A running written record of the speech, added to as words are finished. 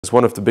It's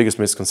one of the biggest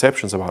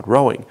misconceptions about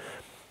rowing.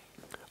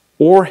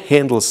 Oar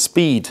handle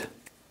speed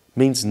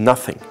means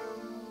nothing.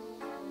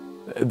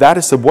 That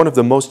is one of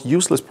the most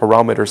useless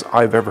parameters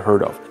I've ever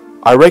heard of.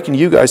 I reckon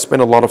you guys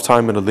spend a lot of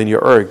time in a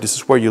linear erg. This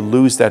is where you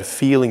lose that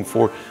feeling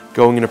for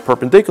going in a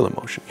perpendicular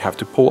motion. You have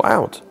to pull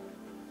out.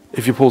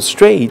 If you pull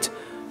straight,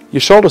 your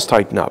shoulders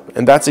tighten up,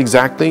 and that's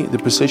exactly the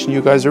position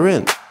you guys are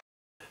in.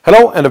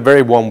 Hello and a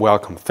very warm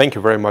welcome. Thank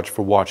you very much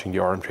for watching the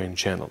Arm Training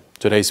channel.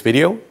 Today's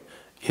video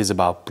is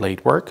about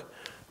blade work,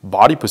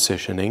 body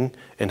positioning,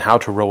 and how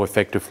to row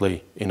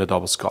effectively in a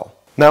double scull.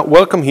 Now,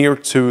 welcome here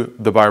to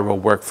the Biro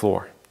work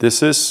floor.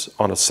 This is,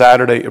 on a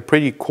Saturday, a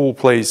pretty cool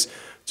place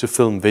to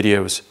film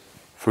videos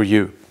for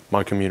you,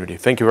 my community.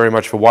 Thank you very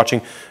much for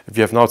watching. If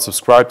you have not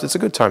subscribed, it's a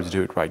good time to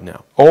do it right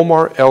now.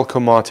 Omar El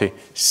Komati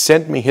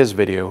sent me his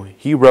video.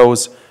 He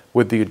rows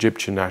with the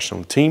Egyptian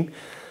national team,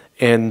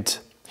 and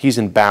he's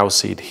in bow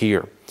seat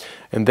here.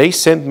 And they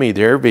sent me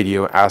their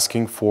video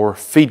asking for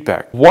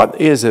feedback. What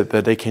is it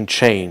that they can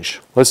change?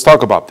 Let's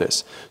talk about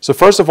this. So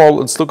first of all,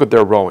 let's look at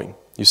their rowing.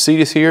 You see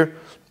this here?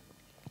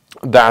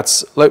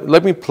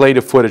 Let me play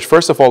the footage.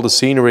 First of all, the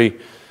scenery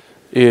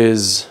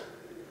is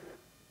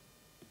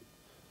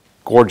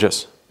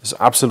gorgeous. It's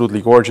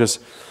absolutely gorgeous.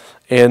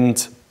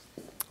 And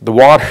the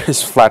water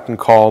is flat and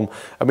calm.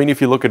 I mean,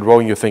 if you look at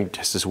rowing, you think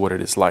this is what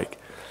it is like.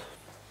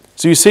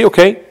 So you see,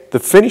 okay, the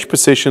finish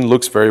position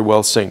looks very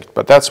well synced,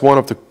 but that's one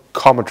of the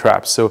common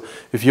traps. So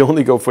if you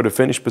only go for the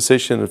finish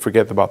position and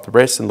forget about the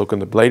rest and look on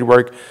the blade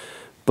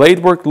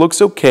work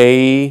looks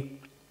okay,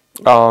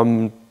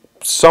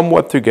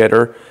 somewhat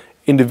together.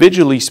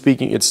 Individually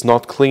speaking, it's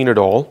not clean at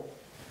all.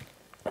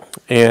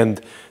 And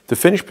the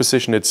finish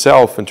position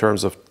itself, in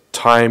terms of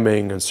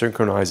timing and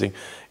synchronizing,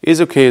 is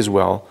okay as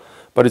well,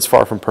 but it's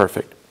far from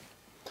perfect.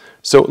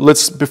 So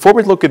before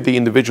we look at the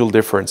individual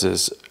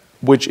differences,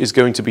 which is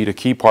going to be the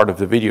key part of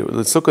the video,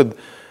 let's look at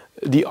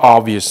the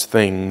obvious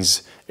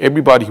things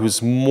everybody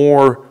who's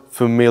more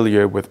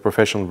familiar with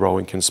professional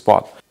rowing can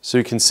spot. So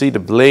you can see the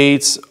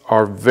blades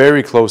are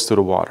very close to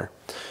the water.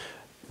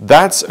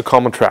 That's a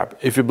common trap.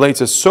 If your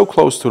blades are so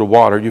close to the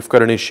water, you've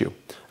got an issue.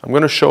 I'm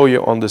going to show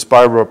you on this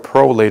Biro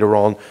Pro later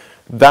on.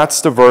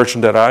 That's the version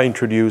that I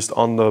introduced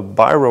on the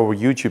Biro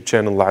YouTube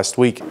channel last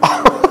week.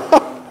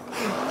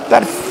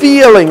 That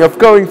feeling of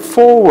going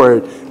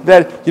forward,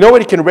 that, you know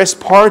what, you can rest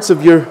parts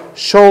of your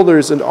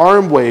shoulders and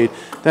arm weight,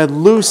 that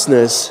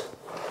looseness,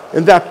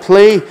 and that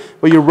play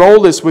where you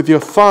roll this with your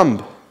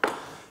thumb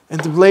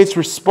and the blades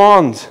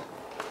respond.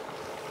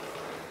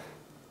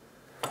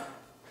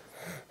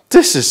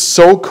 This is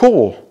so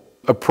cool.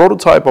 A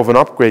prototype of an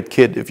upgrade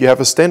kit. If you have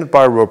a standard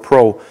Biro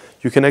Pro,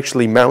 you can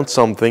actually mount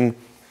something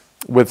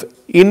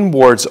with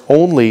inboards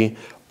only,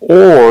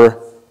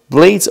 or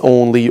blades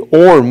only,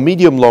 or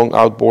medium long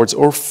outboards,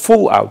 or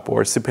full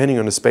outboards, depending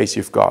on the space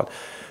you've got.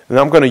 And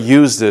I'm going to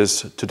use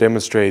this to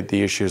demonstrate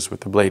the issues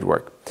with the blade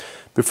work.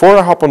 Before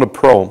I hop on the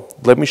Pro,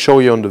 let me show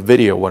you on the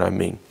video what I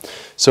mean.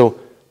 So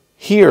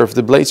here, if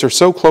the blades are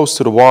so close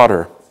to the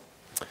water,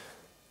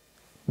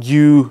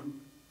 you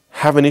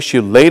have an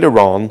issue later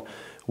on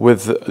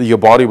with your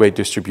body weight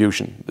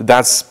distribution.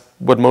 That's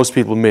what most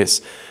people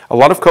miss. A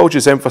lot of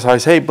coaches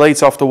emphasize, hey,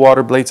 blades off the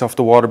water,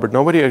 but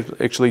nobody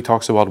actually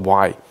talks about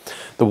why.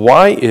 The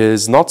why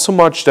is not so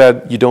much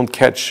that you don't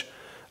catch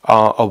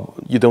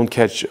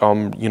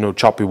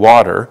choppy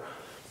water.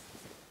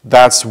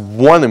 That's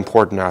one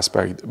important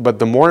aspect, but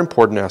the more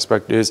important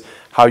aspect is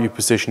how you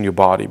position your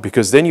body,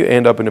 because then you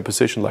end up in a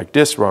position like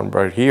this one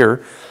right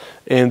here,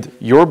 and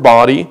your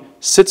body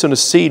sits on a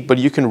seat, but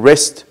you can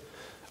rest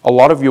a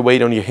lot of your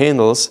weight on your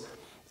handles,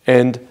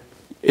 and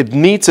it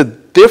needs a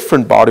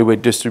different body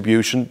weight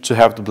distribution to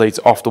have the blades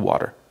off the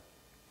water.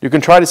 You can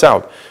try this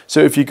out.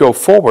 So if you go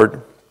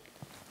forward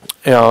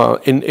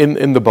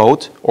in the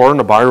boat, or in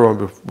a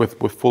Biro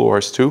with full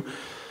oars too,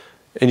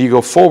 and you go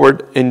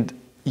forward and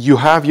you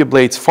have your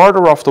blades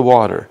farther off the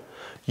water,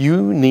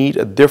 you need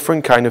a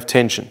different kind of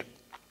tension.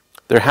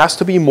 There has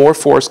to be more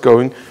force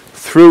going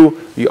through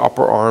the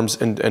upper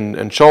arms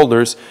and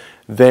shoulders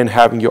than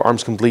having your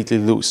arms completely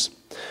loose.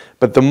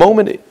 But the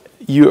moment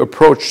you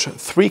approach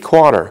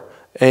 3/4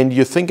 and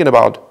you're thinking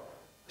about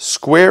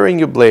squaring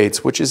your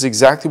blades, which is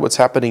exactly what's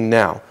happening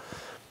now,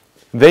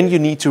 then you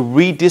need to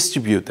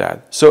redistribute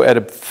that. So at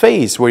a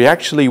phase where you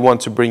actually want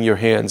to bring your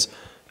hands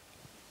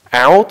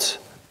out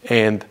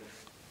and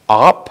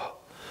up,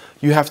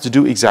 you have to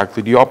do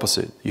exactly the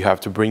opposite. You have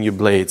to bring your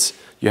blades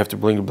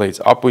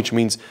up, which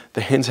means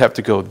the hands have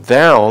to go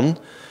down,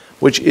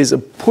 which is a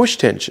push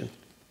tension,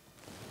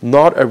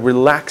 not a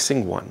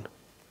relaxing one.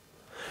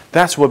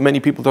 That's what many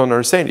people don't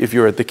understand. If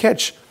you're at the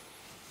catch,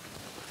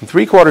 in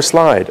 3/4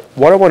 slide,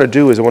 what I want to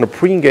do is I want to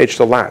pre-engage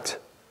the lat.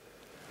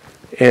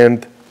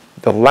 And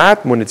the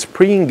lat, when it's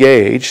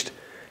pre-engaged,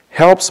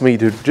 helps me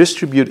to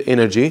distribute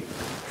energy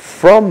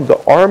from the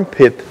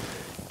armpit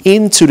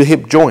into the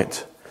hip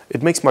joint.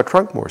 It makes my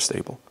trunk more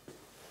stable.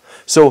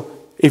 So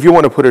if you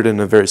want to put it in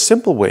a very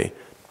simple way,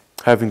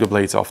 having the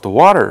blades off the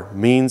water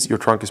means your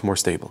trunk is more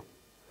stable.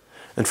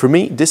 And for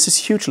me, this is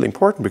hugely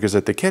important, because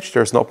at the catch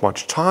there's not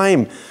much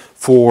time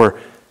for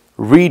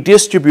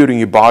redistributing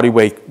your body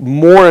weight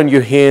more on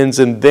your hands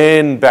and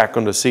then back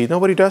on the seat.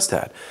 Nobody does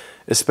that,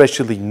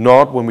 especially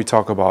not when we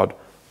talk about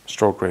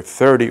stroke rate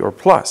 30 or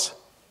plus.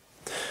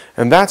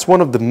 And that's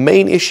one of the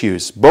main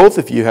issues both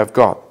of you have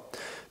got.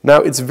 Now,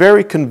 it's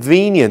very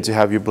convenient to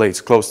have your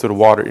blades close to the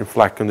water in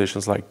flat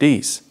conditions like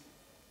these.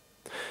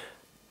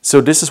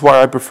 So this is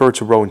why I prefer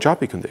to row in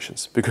choppy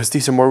conditions, because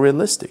these are more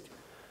realistic.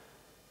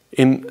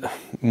 In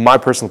my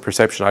personal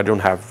perception, I don't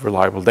have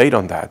reliable data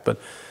on that, but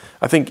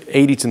I think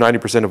 80 to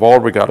 90% of all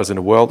regattas in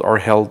the world are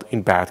held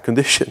in bad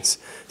conditions.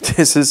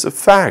 This is a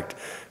fact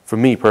for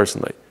me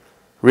personally.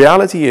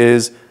 Reality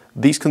is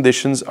these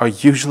conditions are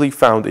usually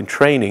found in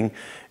training,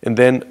 and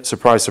then,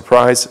 surprise,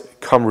 surprise,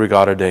 come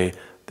regatta day,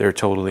 they're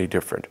totally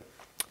different.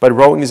 But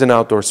rowing is an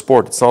outdoor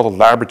sport. It's not a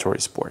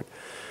laboratory sport.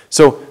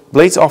 So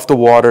blades off the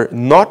water,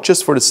 not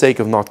just for the sake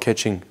of not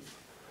catching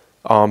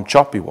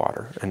choppy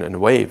water and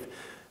wave,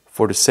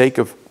 for the sake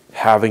of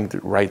having the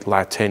right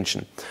lat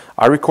tension.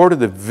 I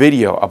recorded a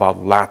video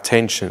about lat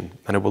tension,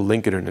 and I will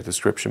link it in the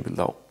description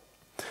below,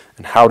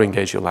 and how to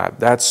engage your lat.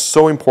 That's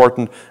so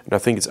important, and I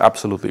think it's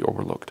absolutely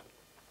overlooked.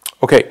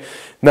 Okay,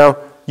 now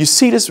you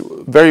see this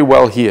very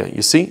well here.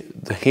 You see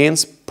the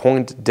hands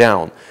point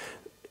down.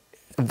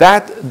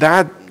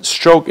 That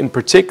stroke in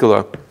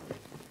particular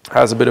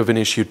has a bit of an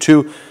issue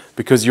too,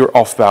 because you're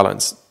off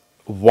balance.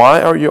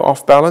 Why are you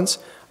off balance?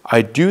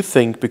 I do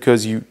think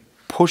because you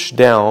push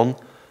down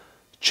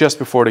just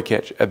before the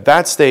catch. At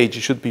that stage,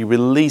 you should be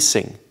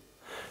releasing.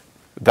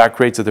 That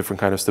creates a different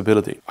kind of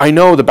stability. I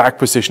know the back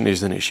position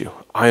is an issue,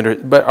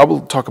 but I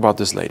will talk about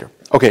this later.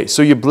 Okay,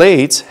 so your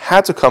blades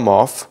had to come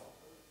off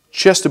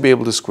just to be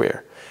able to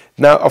square.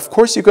 Now, of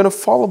course, you're going to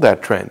follow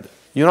that trend.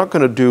 You're not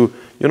going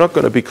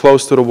to be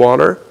close to the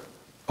water,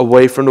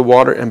 away from the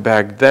water, and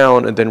back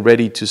down, and then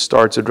ready to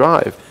start to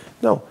drive.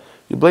 No,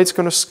 your blade's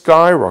going to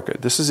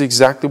skyrocket. This is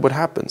exactly what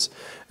happens.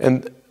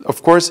 And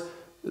of course,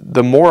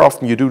 the more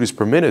often you do this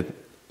per minute,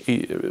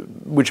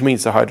 which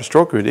means the higher the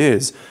stroke rate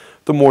is,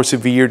 the more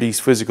severe these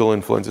physical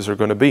influences are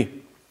going to be.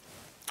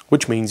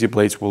 Which means your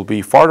blades will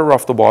be farther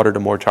off the water the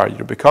more tired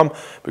you become,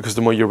 because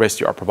the more you rest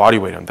your upper body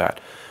weight on that.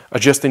 I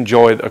just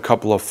enjoyed a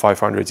couple of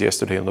 500s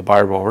yesterday on the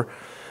bar rower.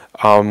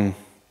 I'm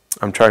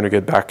trying to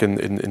get back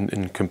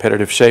in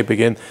competitive shape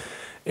again,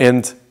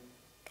 and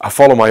I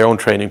follow my own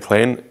training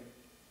plan.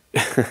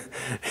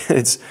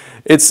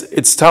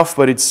 It's tough,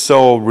 but it's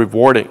so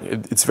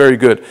rewarding. It's very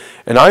good.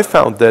 And I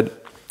found that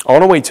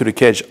on the way to the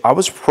catch, I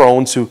was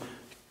prone to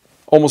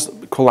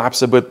almost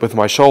collapse a bit with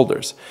my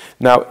shoulders.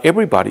 Now,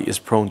 everybody is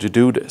prone to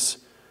do this.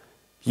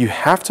 You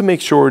have to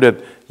make sure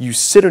that you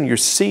sit on your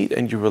seat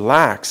and you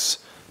relax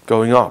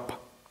going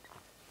up.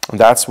 And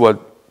that's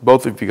what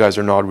both of you guys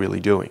are not really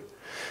doing.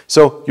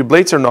 So your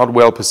blades are not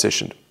well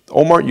positioned.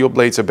 Omar, your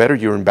blades are better.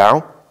 You're in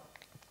bow.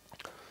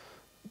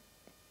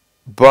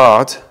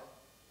 But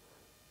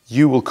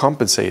you will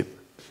compensate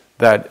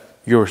that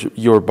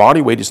your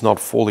body weight is not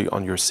fully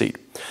on your seat.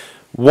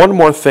 One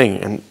more thing,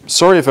 and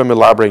sorry if I'm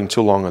elaborating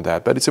too long on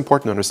that, but it's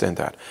important to understand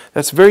that.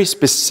 That's very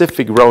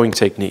specific rowing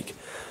technique.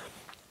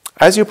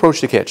 As you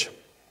approach the catch,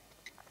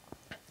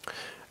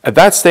 at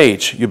that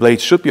stage, your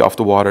blades should be off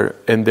the water,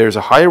 and there's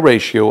a higher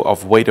ratio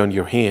of weight on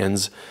your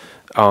hands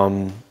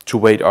to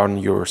weight on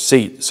your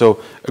seat.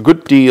 So a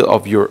good deal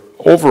of your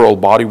overall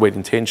body weight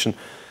and tension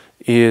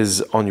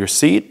is on your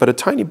seat, but a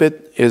tiny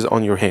bit is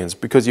on your hands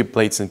because your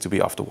blades need to be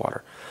off the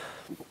water.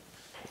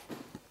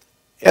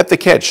 At the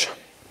catch,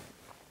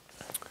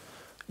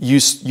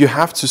 you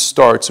have to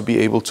start to be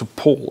able to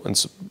pull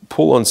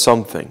on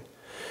something.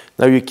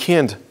 Now you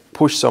can't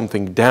push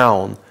something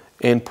down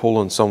and pull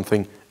on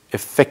something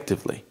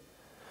effectively.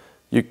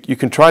 You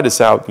can try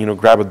this out,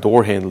 grab a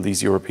door handle.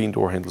 These European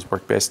door handles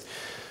work best,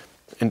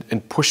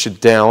 and push it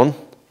down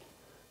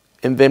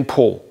and then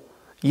pull.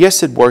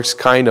 Yes, it works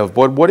kind of,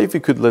 but what if you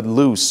could let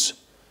loose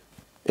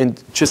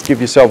and just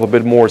give yourself a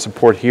bit more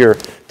support here,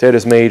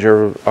 teres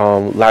major,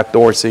 lat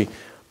dorsi.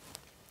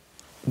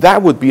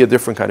 That would be a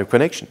different kind of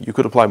connection. You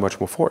could apply much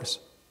more force.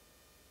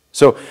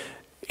 So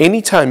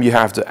anytime you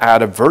have to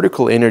add a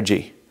vertical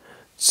energy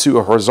to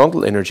a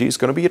horizontal energy, it's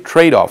going to be a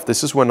trade-off.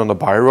 This is when on the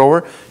bi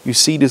rower, you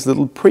see this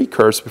little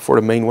pre-curves before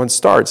the main one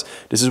starts.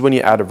 This is when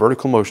you add a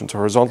vertical motion to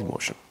horizontal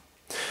motion.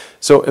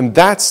 So, and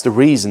that's the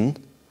reason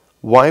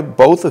why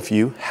both of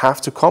you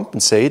have to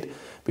compensate,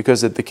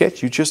 because at the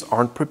catch, you just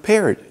aren't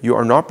prepared. You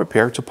are not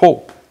prepared to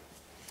pull.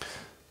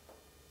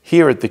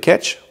 Here at the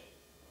catch,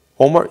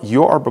 Omar,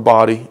 your upper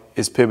body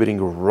is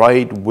pivoting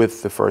right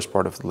with the first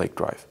part of the leg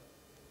drive.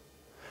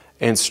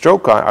 And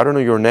stroke guy, I don't know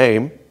your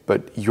name,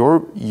 but your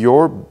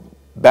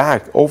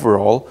back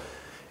overall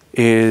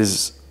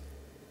is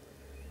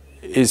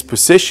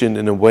positioned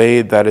in a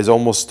way that is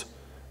almost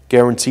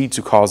guaranteed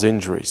to cause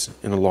injuries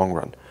in the long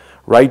run.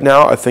 Right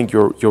now, I think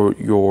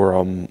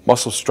your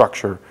muscle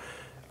structure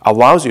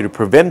allows you to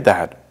prevent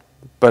that,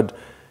 but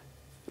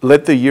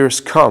let the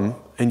years come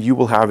and you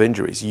will have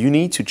injuries. You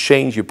need to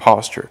change your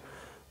posture.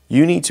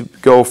 You need to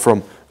go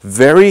from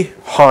very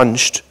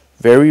hunched,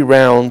 very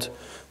round,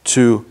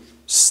 to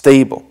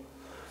stable.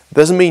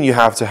 Doesn't mean you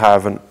have to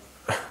have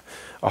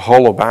a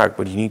hollow back,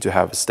 but you need to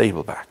have a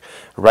stable back.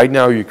 Right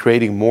now, you're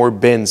creating more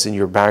bends in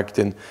your back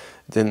than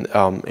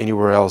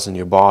anywhere else in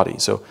your body.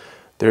 So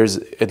there's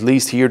at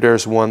least here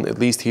there's one, at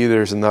least here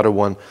there's another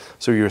one.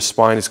 So your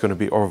spine is going to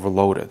be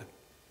overloaded.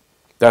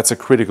 That's a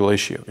critical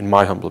issue, in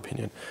my humble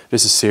opinion.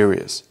 This is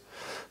serious.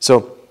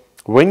 So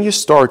when you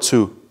start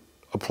to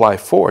apply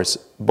force,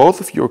 both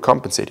of you are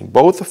compensating.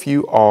 Both of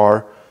you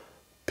are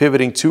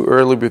pivoting too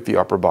early with the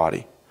upper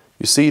body.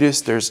 You see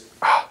this? There's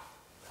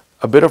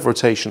a bit of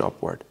rotation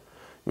upward.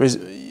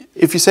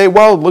 If you say,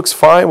 well, it looks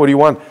fine, what do you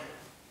want?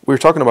 We're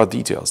talking about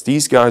details.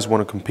 These guys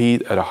want to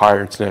compete at a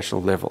higher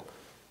international level.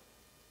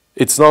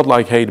 It's not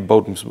like, hey, the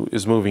boat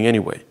is moving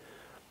anyway.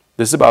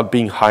 This is about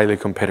being highly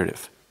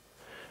competitive.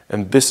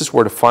 And this is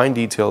where the fine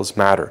details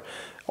matter.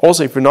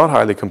 Also, if you're not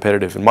highly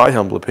competitive, in my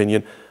humble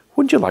opinion,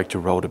 wouldn't you like to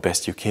row the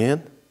best you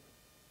can?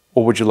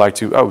 Or would you like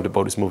to, oh, the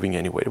boat is moving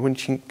anyway.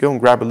 Wouldn't you go and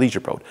grab a leisure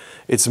boat?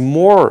 It's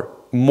more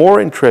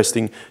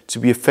interesting to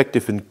be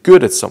effective and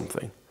good at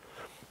something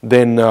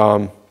than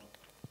I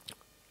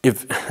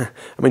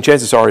mean,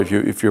 chances are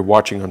if you're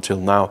watching until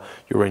now,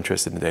 you're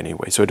interested in it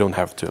anyway, so I don't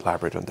have to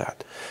elaborate on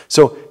that.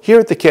 So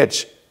here at the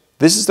catch,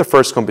 this is the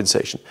first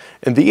compensation.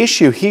 And the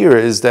issue here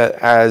is that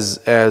as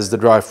the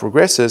drive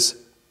progresses,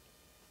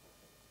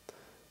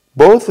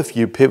 both of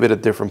you pivot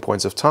at different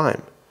points of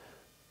time,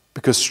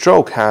 because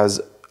stroke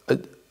has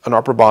an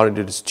upper body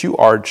that is too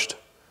arched,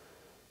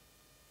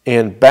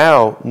 and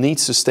bow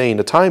needs to stay in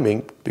the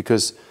timing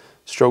because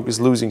stroke is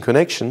losing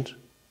connection.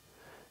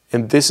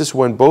 And this is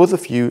when both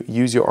of you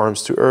use your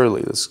arms too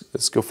early.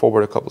 Let's go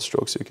forward a couple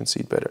strokes so you can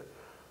see it better.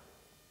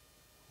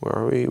 Where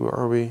are we? Where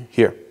are we?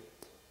 Here.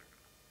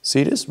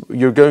 See this?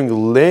 You're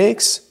going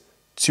legs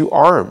to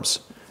arms.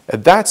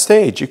 At that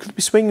stage, you could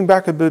be swinging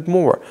back a bit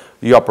more.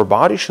 The upper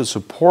body should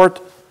support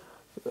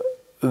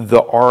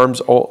the arms.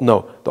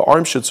 No, the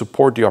arms should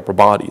support the upper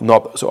body.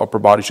 Not so upper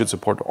body should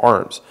support the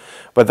arms.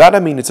 By that I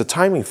mean it's a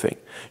timing thing.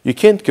 You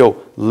can't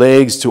go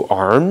legs to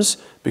arms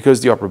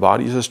because the upper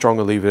body is a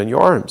stronger lever than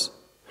your arms.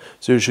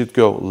 So you should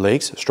go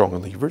legs, stronger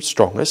lever,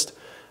 strongest.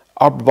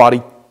 Upper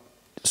body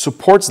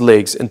supports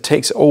legs and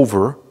takes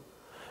over,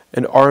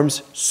 and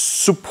arms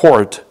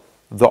support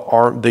the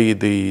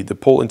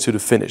pull into the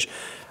finish.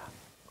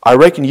 I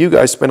reckon you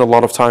guys spend a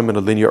lot of time in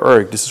a linear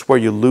erg. This is where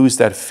you lose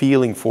that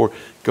feeling for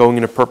going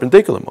in a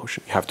perpendicular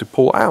motion. You have to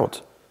pull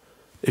out.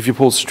 If you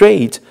pull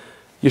straight,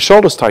 your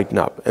shoulders tighten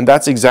up, and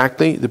that's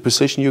exactly the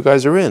position you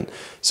guys are in.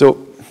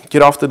 So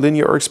get off the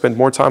linear erg, spend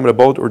more time in a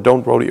boat, or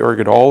don't row the erg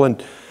at all,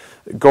 and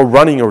go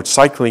running or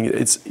cycling.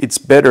 It's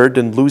better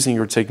than losing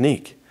your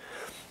technique.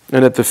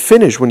 And at the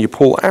finish, when you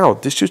pull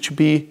out, this should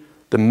be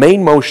the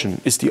main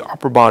motion is the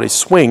upper body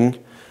swing,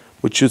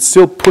 which should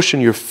still push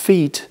in your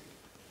feet,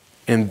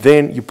 and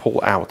then you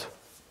pull out,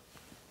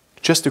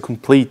 just to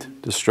complete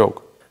the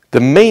stroke. The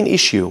main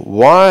issue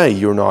why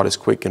you're not as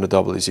quick in a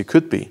double as you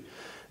could be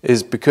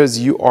is because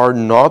you are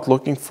not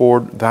looking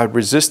for that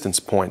resistance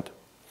point.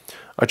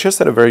 I just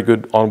had a very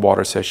good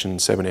on-water session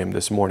 7 a.m.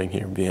 this morning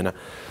here in Vienna,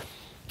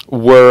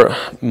 where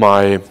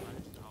my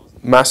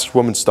master's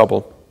women's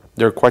double,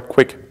 they're quite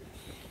quick.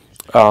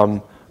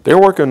 They're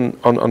working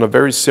on a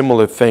very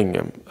similar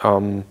thing.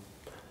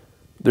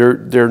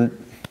 The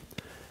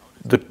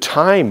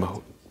time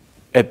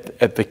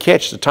at the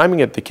catch, the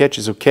timing at the catch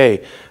is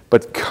okay,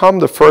 but come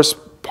the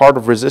first part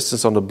of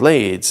resistance on the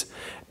blades,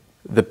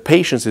 the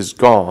patience is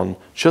gone,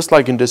 just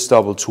like in this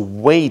double, to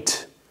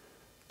wait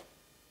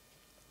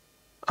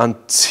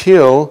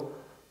until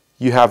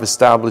you have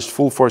established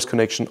full force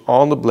connection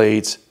on the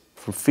blades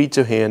from feet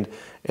to hand,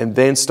 and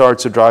then start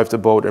to drive the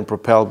boat and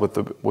propel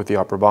with the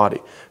upper body.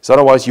 So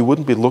otherwise you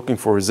wouldn't be looking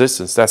for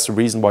resistance. That's the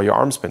reason why your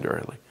arms bend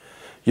early.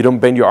 You don't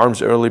bend your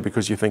arms early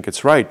because you think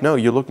it's right. No,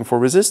 you're looking for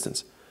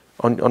resistance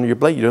on your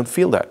blade. You don't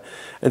feel that.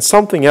 And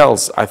something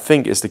else I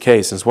think is the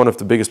case, and it's one of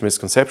the biggest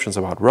misconceptions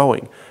about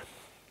rowing.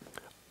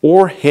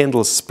 Oar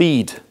handle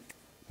speed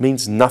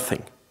means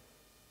nothing.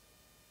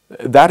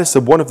 That is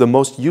one of the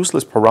most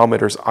useless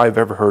parameters I've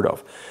ever heard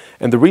of.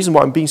 And the reason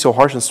why I'm being so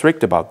harsh and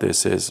strict about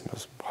this is,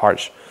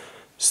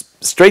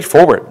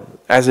 straightforward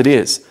as it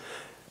is.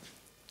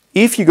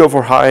 If you go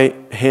for high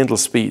handle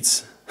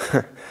speeds,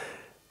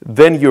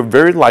 then you're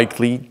very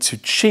likely to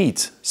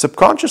cheat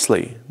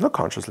subconsciously, not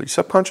consciously,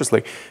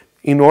 subconsciously,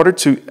 in order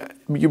to,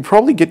 you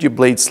probably get your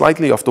blade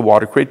slightly off the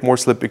water, create more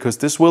slip, because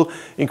this will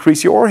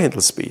increase your oar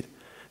handle speed.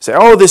 Say,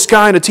 oh, this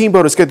guy in a team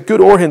boat has got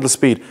good oar handle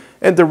speed,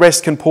 and the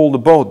rest can pull the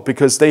boat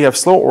because they have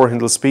slow oar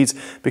handle speeds,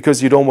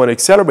 because you don't want to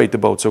accelerate the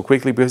boat so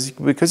quickly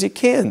because you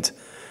can't.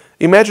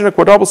 Imagine a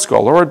quadruple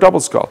scull or a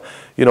double scull.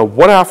 You know,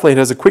 one athlete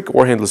has a quick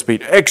oar handle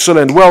speed.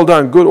 Excellent, well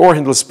done, good oar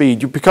handle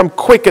speed. You become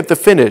quick at the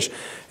finish.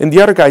 And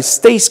the other guy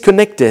stays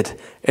connected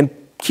and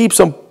keeps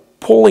on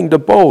pulling the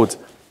boat.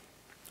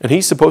 And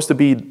he's supposed to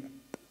be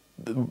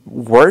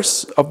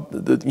worse of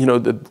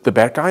the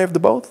bad guy of the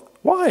boat?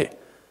 Why?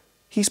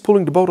 He's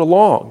pulling the boat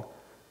along.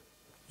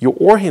 Your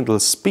oar handle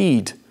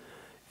speed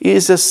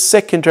is a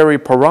secondary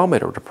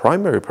parameter. The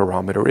primary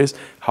parameter is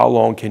how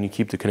long can you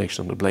keep the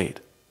connection on the blade.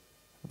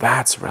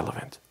 That's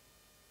relevant.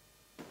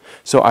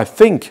 So I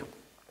think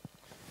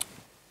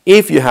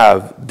if you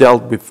have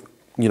dealt with,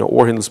 you know,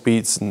 oar handle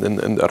speeds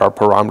and that are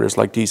parameters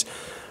like these,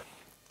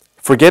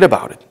 forget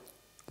about it.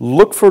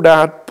 Look for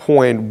that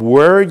point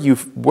where you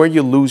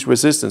lose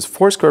resistance.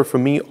 Force curve for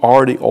me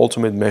are the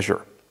ultimate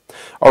measure.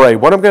 All right,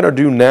 what I'm going to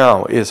do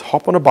now is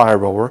hop on a bio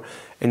rower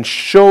and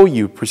show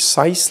you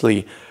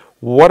precisely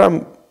what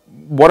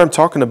I'm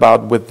talking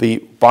about with the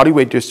body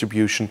weight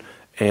distribution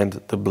and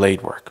the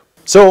blade work.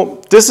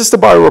 So this is the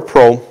bio rower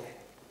Pro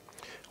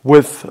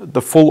with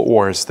the full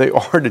oars. They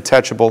are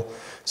detachable,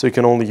 so you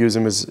can only use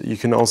them as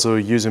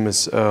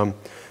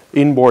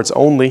inboards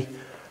only.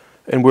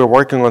 And we're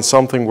working on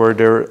something where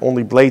there are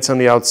only blades on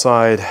the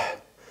outside,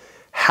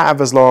 half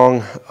as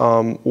long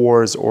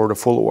oars or the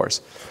full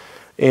oars.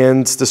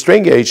 And the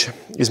strain gauge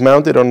is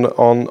mounted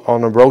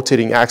on a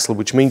rotating axle,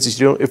 which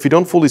means if you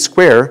don't fully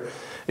square,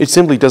 it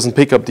simply doesn't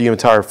pick up the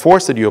entire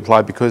force that you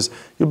apply because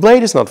your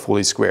blade is not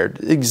fully squared,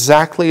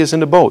 exactly as in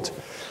the boat.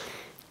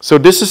 So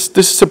this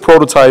is a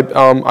prototype.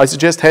 I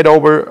suggest head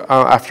over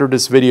after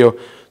this video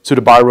to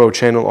the Biro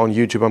channel on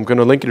YouTube. I'm going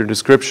to link it in the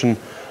description,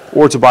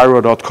 or to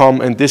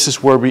biro.com, and this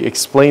is where we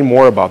explain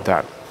more about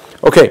that.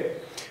 Okay,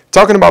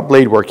 talking about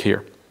blade work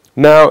here.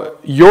 Now,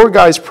 your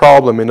guy's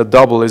problem in a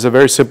double is a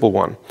very simple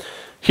one.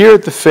 Here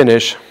at the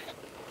finish,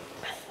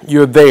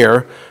 you're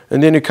there,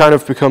 and then you kind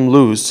of become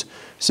loose,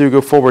 so you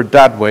go forward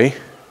that way,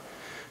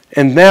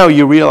 and now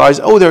you realize,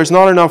 oh, there's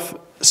not enough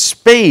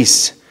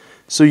space,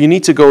 so you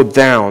need to go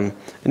down.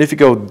 And if you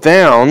go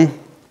down,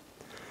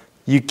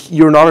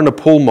 you're not in a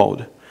pull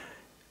mode.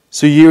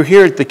 So you're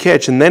here at the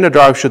catch, and then the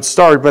drive should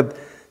start, but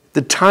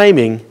the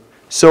timing,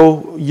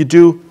 so you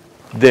do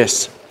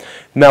this.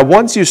 Now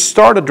once you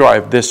start a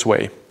drive this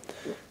way,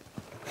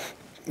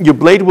 your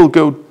blade will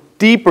go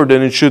deeper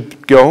than it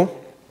should go.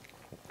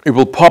 It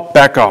will pop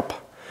back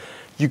up.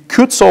 You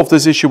could solve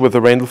this issue with a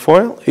Randall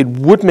foil. It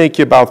would make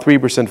you about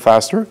 3%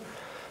 faster.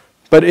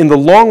 But in the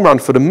long run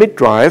for the mid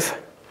drive,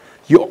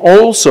 you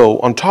also,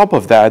 on top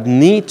of that,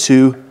 need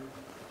to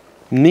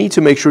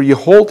make sure you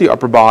hold the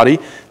upper body,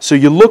 so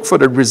you look for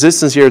the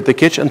resistance here at the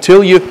catch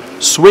until you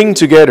swing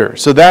together.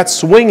 So that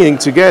swinging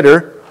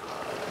together,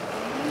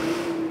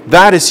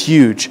 that is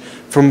huge.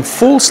 From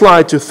full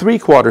slide to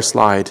 3/4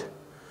 slide,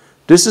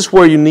 this is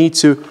where you need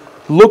to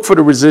look for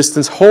the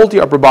resistance, hold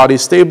the upper body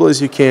as stable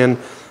as you can,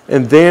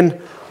 and then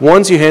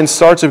once your hands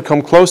start to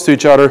come close to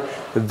each other,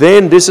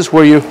 then this is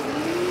where you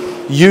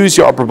use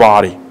your upper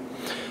body.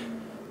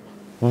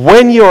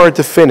 When you are at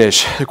the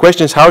finish, the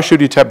question is, how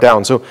should you tap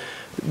down? So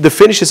the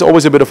finish is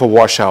always a bit of a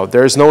washout.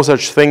 There is no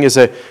such thing as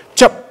a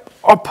jump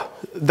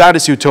up. That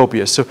is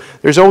utopia. So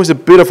there's always a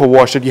bit of a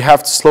wash that you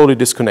have to slowly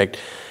disconnect.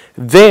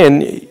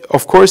 Then,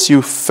 of course,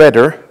 you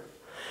feather,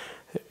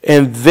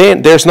 and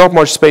then there's not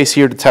much space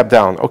here to tap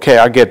down. Okay,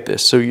 I get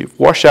this. So you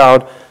wash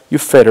out, you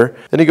feather,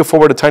 then you go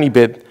forward a tiny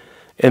bit,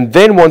 and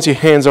then once your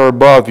hands are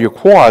above your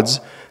quads,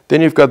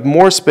 then you've got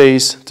more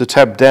space to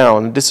tap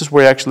down. This is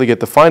where you actually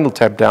get the final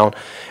tap down.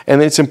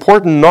 And it's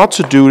important not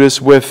to do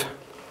this with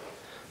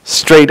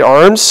straight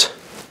arms,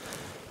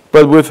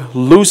 but with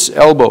loose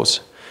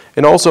elbows.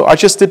 And also, I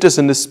just did this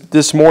in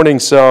this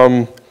morning's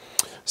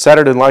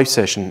Saturday live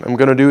session. I'm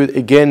going to do it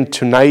again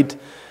tonight.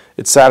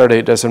 It's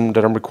Saturday that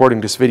I'm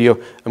recording this video.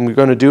 I'm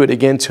going to do it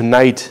again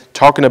tonight,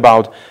 talking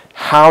about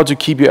how to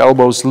keep your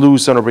elbows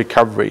loose on a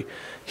recovery.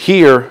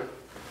 Here,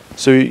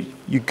 so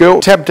you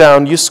go tap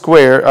down, you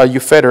square,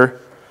 you feather,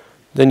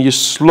 then you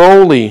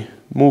slowly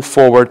move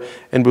forward,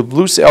 and with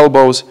loose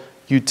elbows,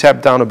 you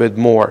tap down a bit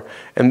more.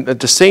 And at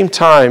the same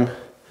time,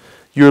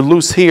 you're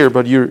loose here,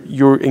 but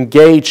you're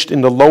engaged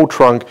in the low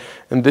trunk,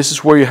 and this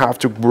is where you have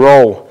to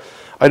grow.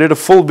 I did a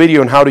full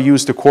video on how to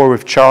use the core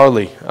with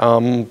Charlie.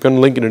 I'm going to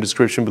link in the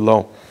description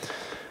below.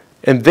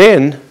 And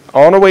then,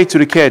 on our way to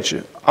the catch,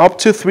 up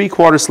to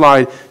 3/4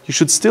 slide, you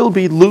should still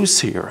be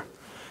loose here.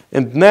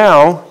 And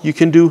now, you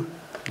can do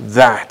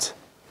that.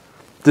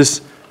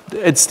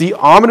 It's the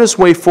ominous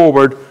way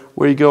forward,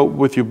 where you go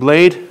with your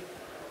blade,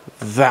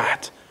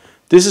 that.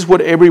 This is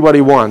what everybody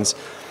wants.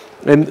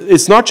 And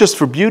it's not just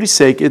for beauty's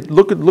sake.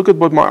 Look at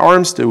what my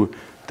arms do.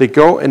 They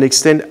go and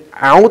extend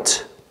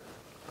out,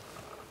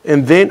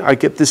 and then I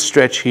get this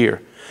stretch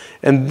here.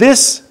 And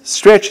this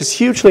stretch is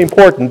hugely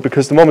important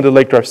because the moment the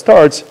leg drive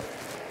starts,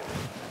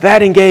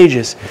 that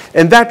engages.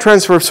 And that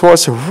transfers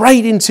force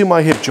right into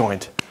my hip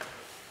joint.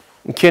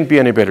 It can't be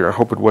any better. I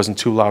hope it wasn't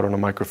too loud on the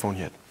microphone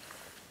yet.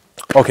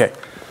 Okay.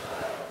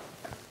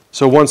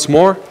 So once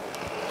more,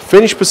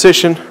 finish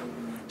position,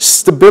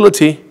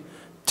 stability,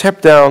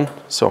 tap down.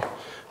 So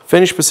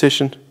finish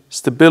position,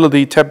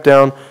 stability, tap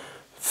down,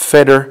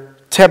 feather,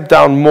 tap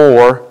down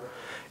more.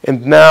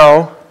 And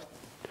now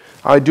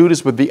I do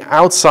this with the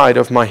outside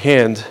of my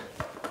hand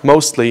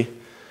mostly.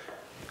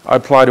 I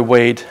apply the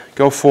weight,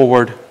 go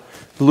forward,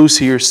 loose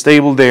here,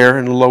 stable there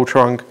in the low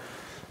trunk.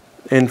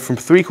 And from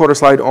 3/4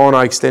 slide on,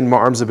 I extend my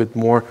arms a bit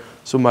more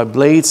so my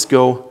blades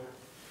go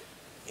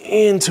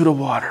into the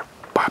water.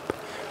 Pop.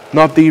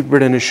 Not deeper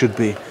than it should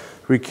be.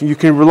 You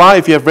can rely,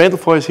 if you have Randall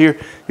foils here,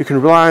 you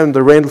can rely on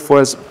the Randall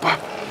foils. Pop.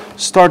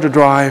 Start the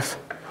drive.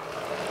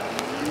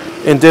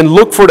 And then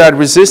look for that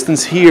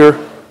resistance here,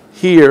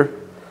 here,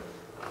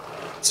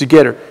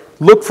 together.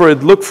 Look for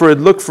it, look for it,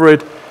 look for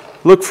it,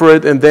 look for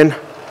it, and then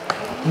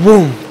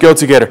boom, go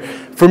together.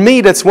 For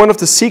me, that's one of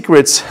the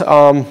secrets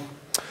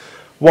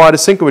why the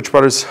Sinkovic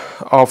brothers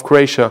of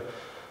Croatia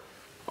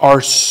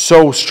are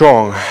so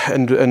strong.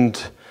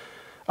 And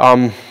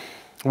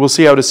we'll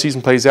see how the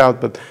season plays out,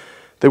 but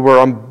they were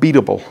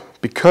unbeatable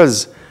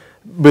because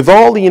with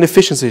all the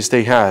inefficiencies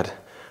they had,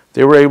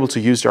 they were able to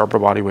use their upper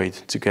body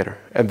weight together.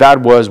 And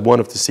that was one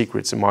of the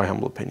secrets, in my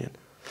humble opinion.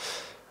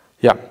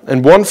 Yeah,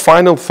 and one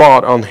final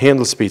thought on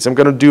handle speeds. I'm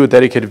going to do a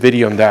dedicated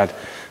video on that.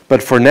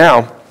 But for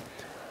now,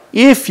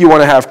 if you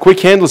want to have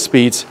quick handle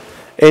speeds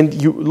and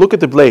you look at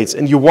the blades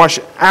and you wash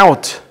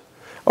out,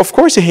 of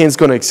course your hand's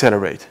going to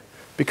accelerate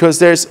because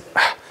there's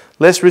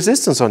less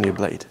resistance on your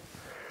blade.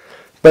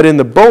 But in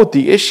the boat,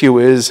 the issue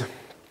is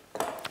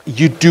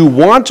you do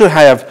want to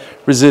have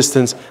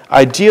resistance.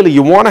 Ideally,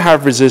 you want to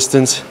have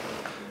resistance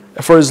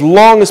for as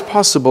long as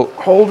possible.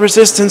 Hold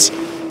resistance,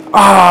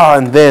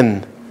 and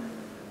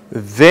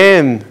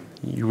then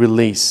you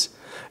release.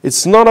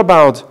 It's not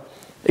about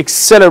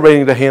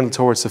accelerating the handle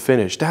towards the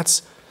finish.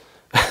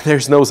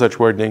 There's no such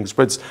word in English,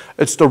 but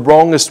it's the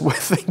wrongest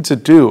thing to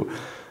do.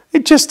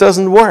 It just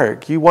doesn't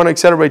work. You want to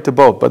accelerate the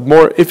boat, but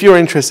more. If you're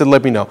interested,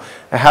 let me know.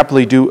 I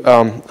happily do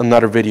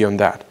another video on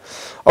that.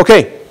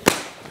 Okay.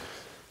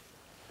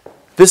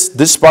 This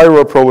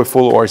Spyro Pro with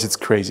full oars, it's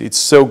crazy. It's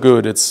so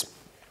good. It's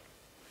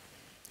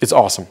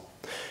awesome.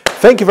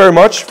 Thank you very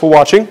much for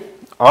watching.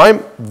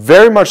 I'm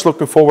very much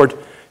looking forward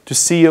to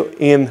see you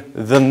in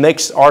the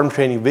next arm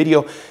training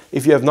video.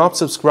 If you have not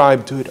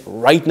subscribed, do it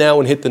right now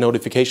and hit the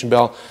notification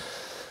bell.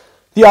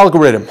 The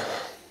algorithm.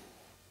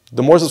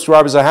 The more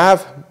subscribers I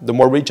have, the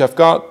more reach I've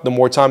got, the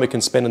more time I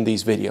can spend on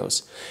these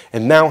videos.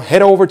 And now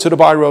head over to the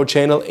Byro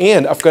channel,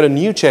 and I've got a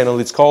new channel.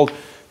 It's called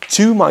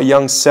To My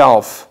Young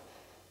Self,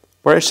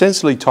 where I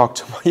essentially talk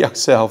to my young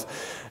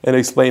self and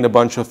explain a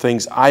bunch of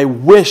things I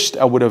wished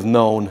I would have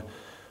known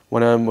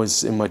when I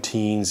was in my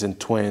teens and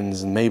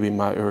 20s and maybe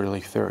my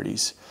early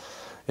 30s.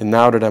 And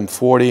now that I'm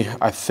 40,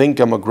 I think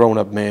I'm a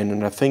grown-up man,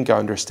 and I think I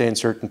understand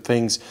certain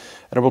things,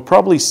 and I will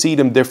probably see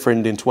them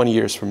different in 20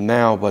 years from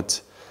now,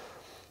 but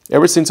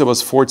ever since I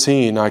was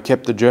 14, I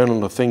kept a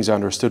journal of things I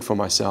understood for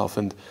myself,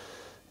 and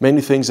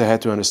many things I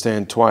had to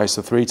understand twice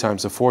or 3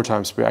 times or 4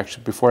 times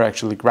before I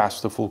actually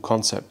grasped the full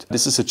concept.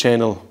 This is a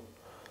channel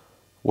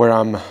where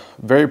I'm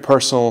very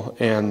personal,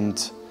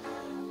 and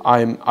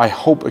I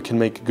hope it can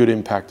make a good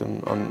impact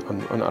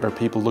on other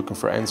people looking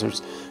for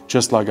answers,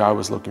 just like I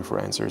was looking for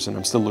answers, and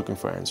I'm still looking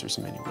for answers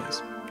in many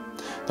ways.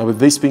 Now, with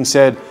this being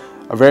said,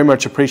 I very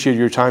much appreciate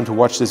your time to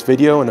watch this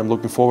video, and I'm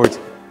looking forward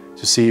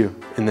to see you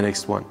in the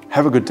next one.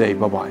 Have a good day.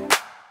 Bye-bye.